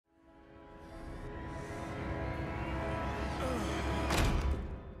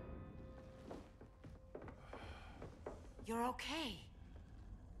you're okay.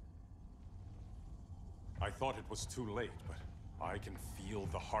 I thought it was too late, but I can feel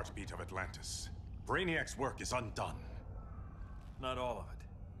the heartbeat of Atlantis. Brainiac's work is undone. Not all of it.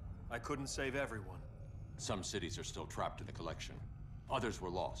 I couldn't save everyone. Some cities are still trapped in the collection. Others were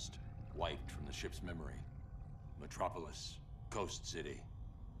lost, wiped from the ship's memory. Metropolis, Coast City.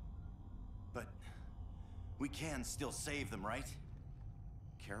 But we can still save them, right?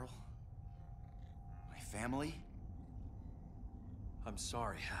 Carol? My family? I'm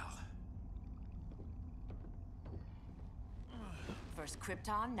sorry, Hal. First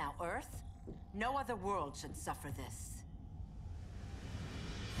Krypton, now Earth? No other world should suffer this.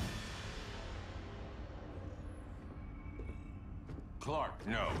 Clark,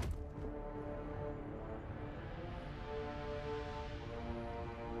 no.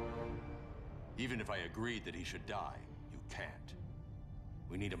 Even if I agreed that he should die, you can't.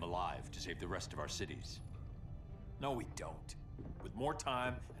 We need him alive to save the rest of our cities. No, we don't. With more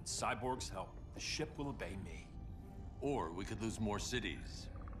time and Cyborg's help, the ship will obey me. Or we could lose more cities.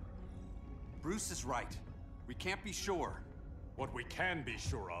 Bruce is right. We can't be sure. What we can be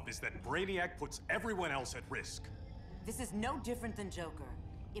sure of is that Brainiac puts everyone else at risk. This is no different than Joker.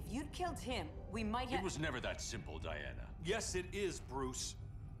 If you'd killed him, we might have— It was never that simple, Diana. Yes, it is, Bruce.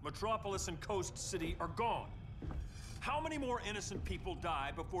 Metropolis and Coast City are gone. How many more innocent people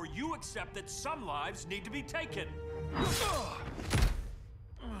die before you accept that some lives need to be taken?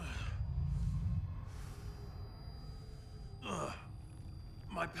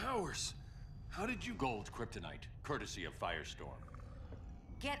 My powers. How did you— Gold kryptonite, courtesy of Firestorm.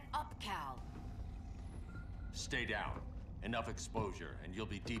 Get up, Cal. Stay down. Enough exposure, and you'll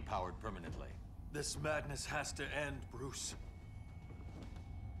be depowered permanently. This madness has to end, Bruce.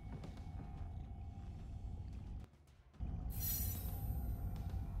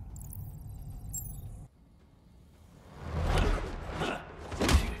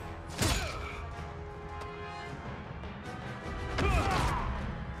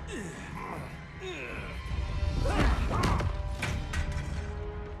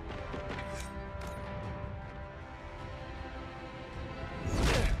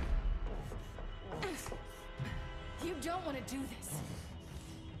 You don't want to do this.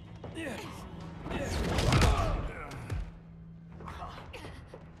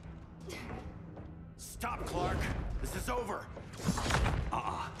 Stop, Clark. This is over.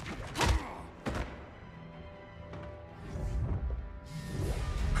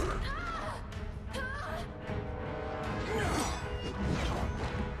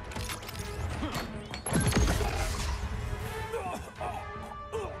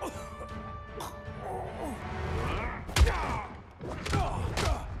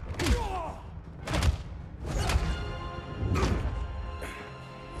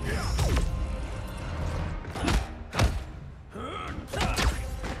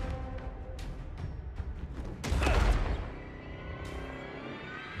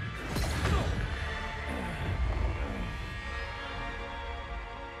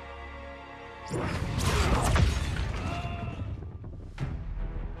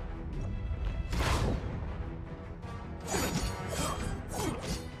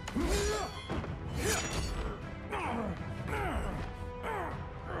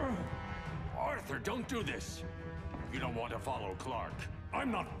 Don't do this! You don't want to follow Clark.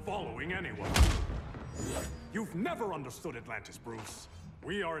 I'm not following anyone. You've never understood Atlantis, Bruce.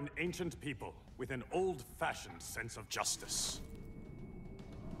 We are an ancient people with an old-fashioned sense of justice.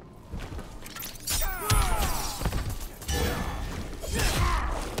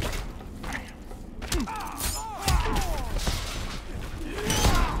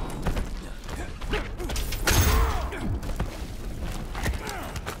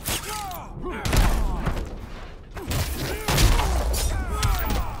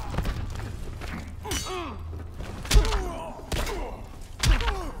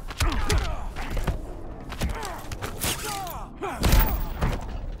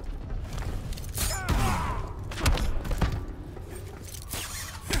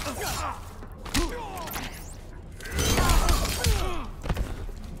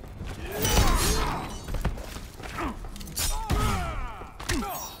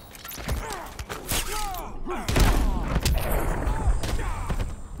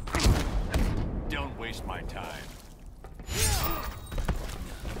 Don't waste my time.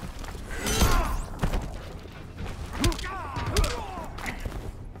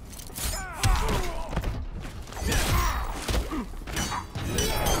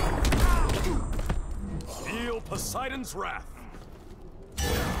 Feel Poseidon's wrath.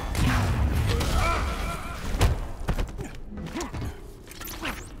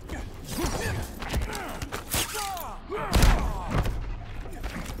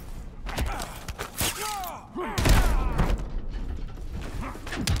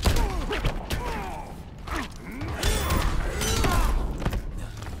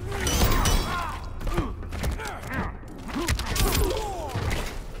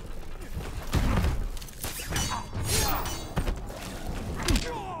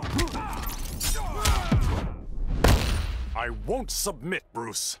 I won't submit,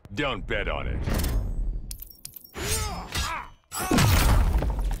 Bruce. Don't bet on it.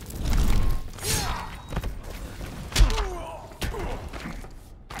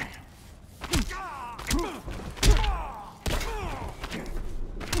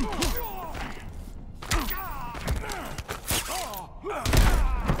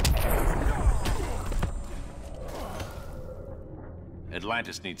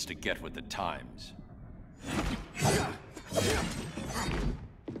 Atlantis needs to get with the times.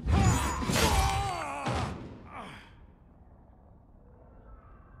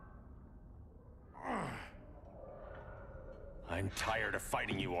 I'm tired of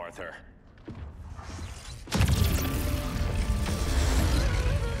fighting you, Arthur.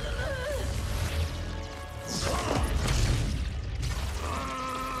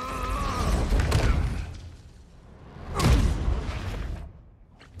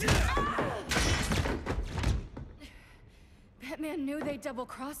 Batman knew they'd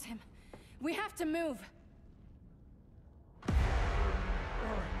double-cross him. We have to move.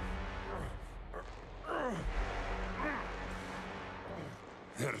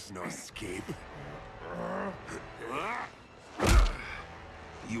 There's no escape.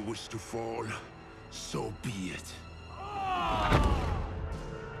 You wish to fall, so be it.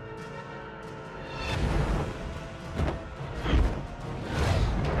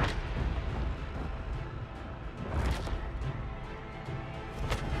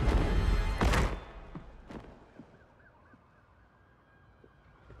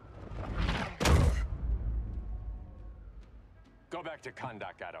 Go back to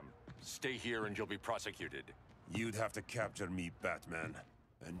Kondak, Adam. Stay here and you'll be prosecuted. You'd have to capture me, Batman.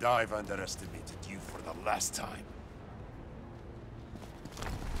 And I've underestimated you for the last time.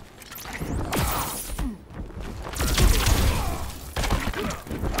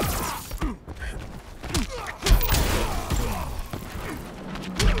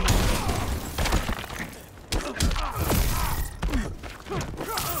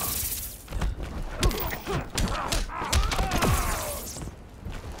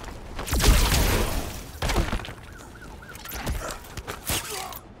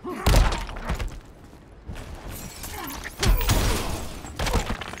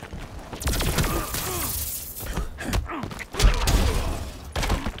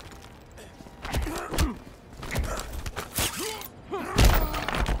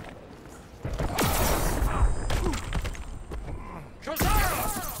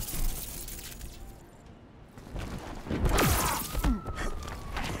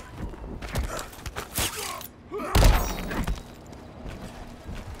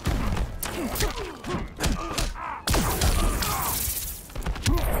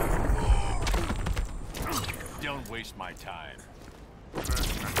 Don't waste my time.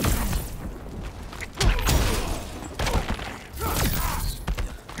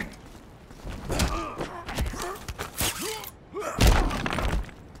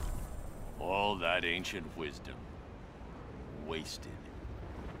 All that ancient wisdom. Wasted.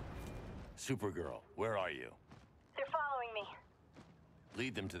 Supergirl, where are you? They're following me.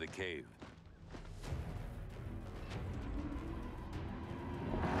 Lead them to the cave.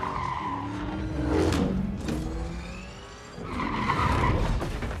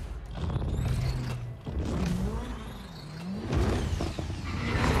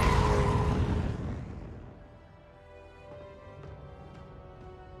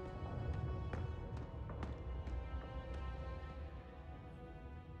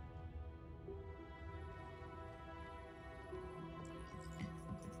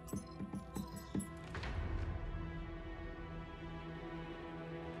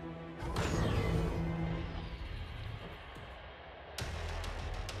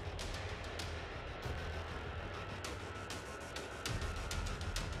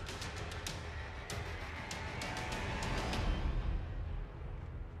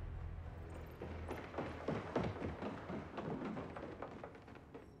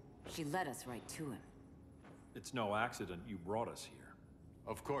 She led us right to him. It's no accident you brought us here.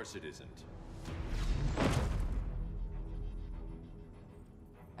 Of course it isn't.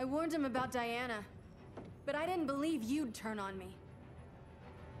 I warned him about Diana, but I didn't believe you'd turn on me.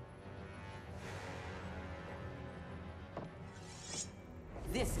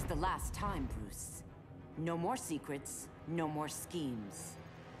 This is the last time, Bruce. No more secrets, no more schemes.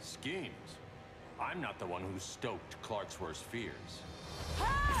 Schemes? I'm not the one who stoked Clark's worst fears.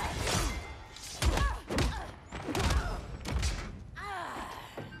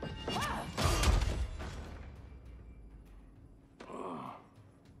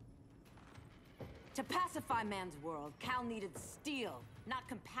 To pacify man's world, Cal needed steel, not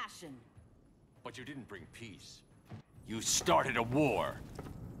compassion. But you didn't bring peace. You started a war.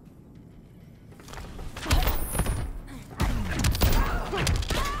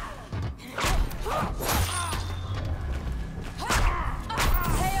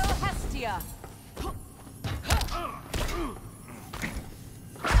 Hail Hestia!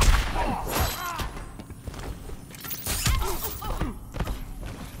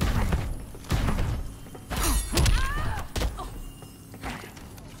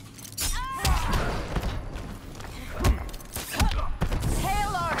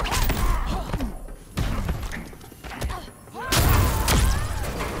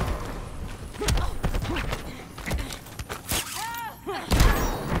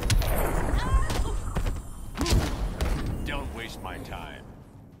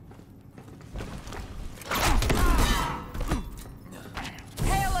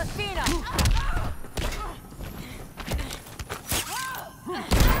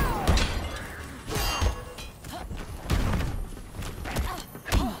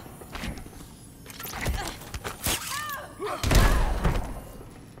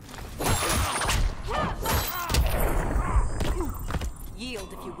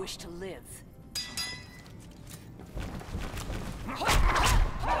 Yield if you wish to live.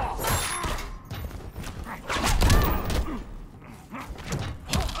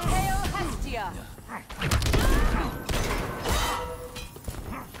 Hail Hestia!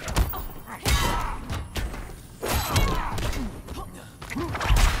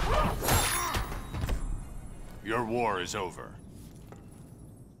 Your war is over.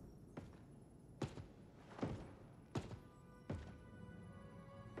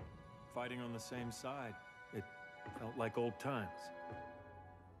 Fighting on the same side. It felt like old times.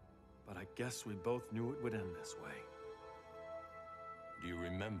 But I guess we both knew it would end this way. Do you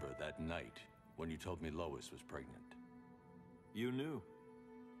remember that night when you told me Lois was pregnant? You knew,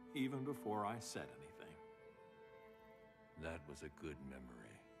 even before I said anything. That was a good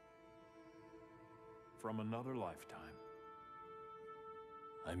memory. From another lifetime.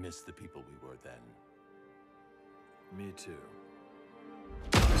 I miss the people we were then. Me too.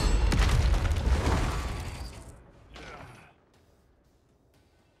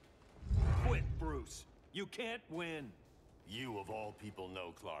 Quit, Bruce. You can't win. You of all people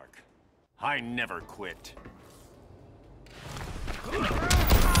know, Clark. I never quit.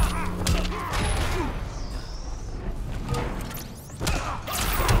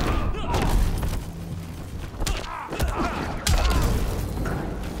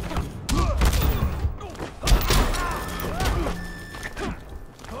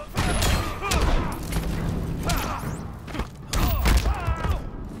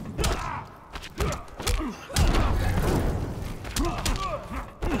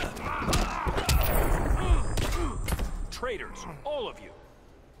 Traitors, all of you.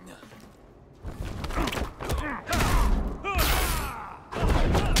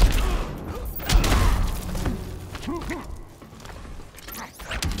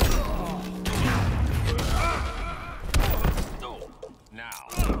 Now.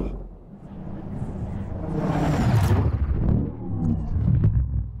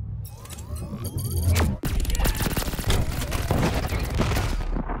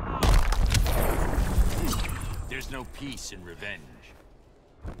 There's no peace in revenge.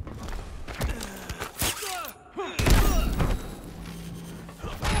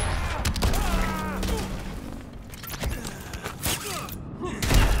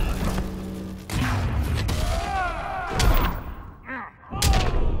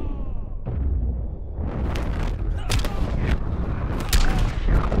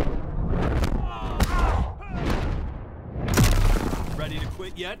 Ready to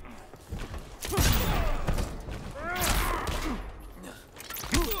quit yet?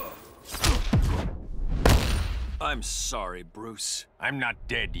 I'm sorry, Bruce. I'm not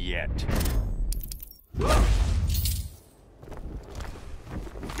dead yet.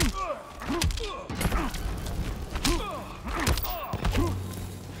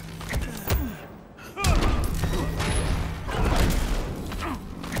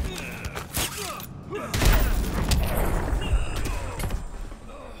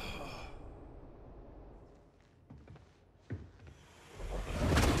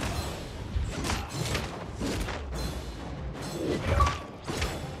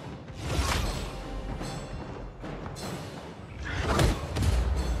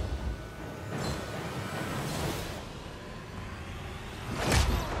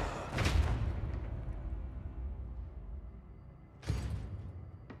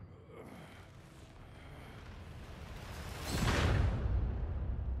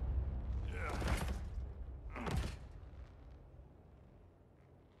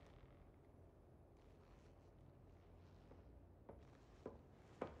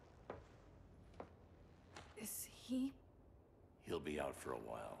 He'll be out for a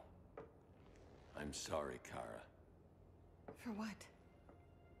while. I'm sorry, Kara. For what?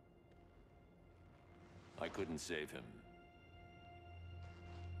 I couldn't save him.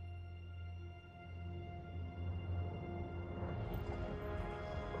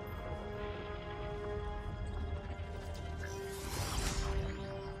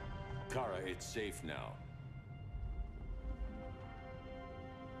 Kara, it's safe now.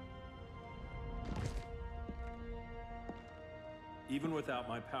 Even without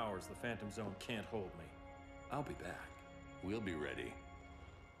my powers, the Phantom Zone can't hold me. I'll be back. We'll be ready.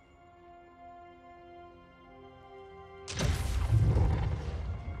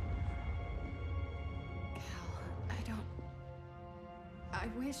 I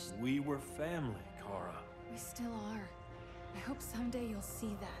wish... We were family, Kara. We still are. I hope someday you'll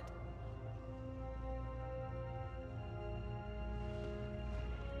see that.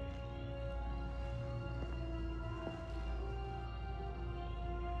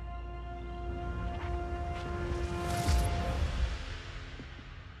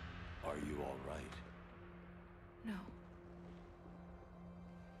 Are you all right? No.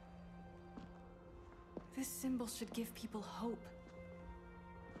 This symbol should give people hope.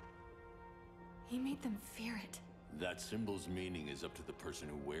 He made them fear it. That symbol's meaning is up to the person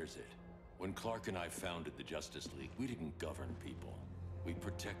who wears it. When Clark and I founded the Justice League, we didn't govern people. We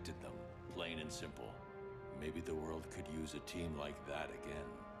protected them, plain and simple. Maybe the world could use a team like that again.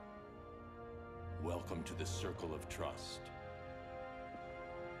 Welcome to the Circle of Trust.